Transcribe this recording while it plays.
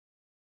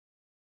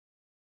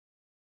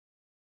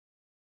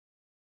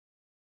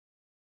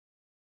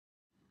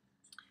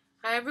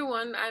Hi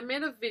everyone, I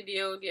made a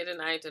video the other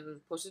night and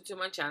posted to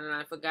my channel.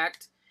 I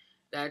forgot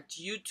that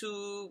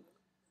YouTube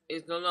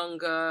is no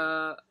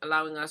longer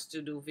allowing us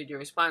to do video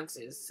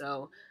responses.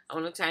 So I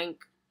want to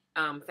thank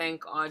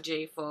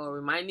RJ for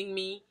reminding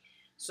me.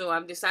 So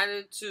I've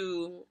decided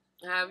to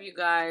have you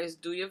guys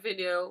do your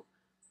video,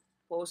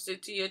 post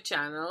it to your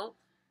channel,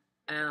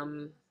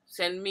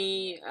 send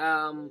me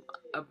a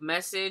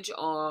message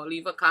or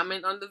leave a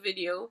comment on the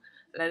video,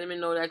 letting me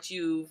know that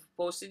you've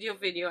posted your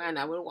video and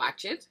I will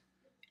watch it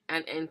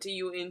and enter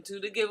you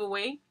into the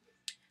giveaway.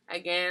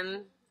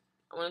 Again,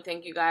 I want to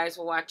thank you guys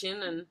for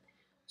watching and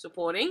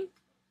supporting.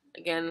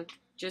 Again,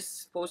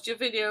 just post your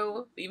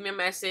video, leave me a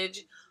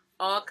message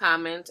or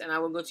comment, and I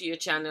will go to your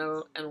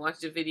channel and watch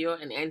the video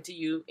and enter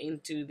you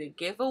into the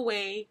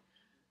giveaway.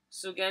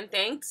 So again,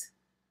 thanks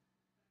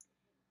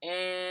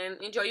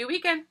and enjoy your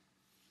weekend.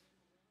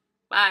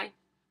 Bye.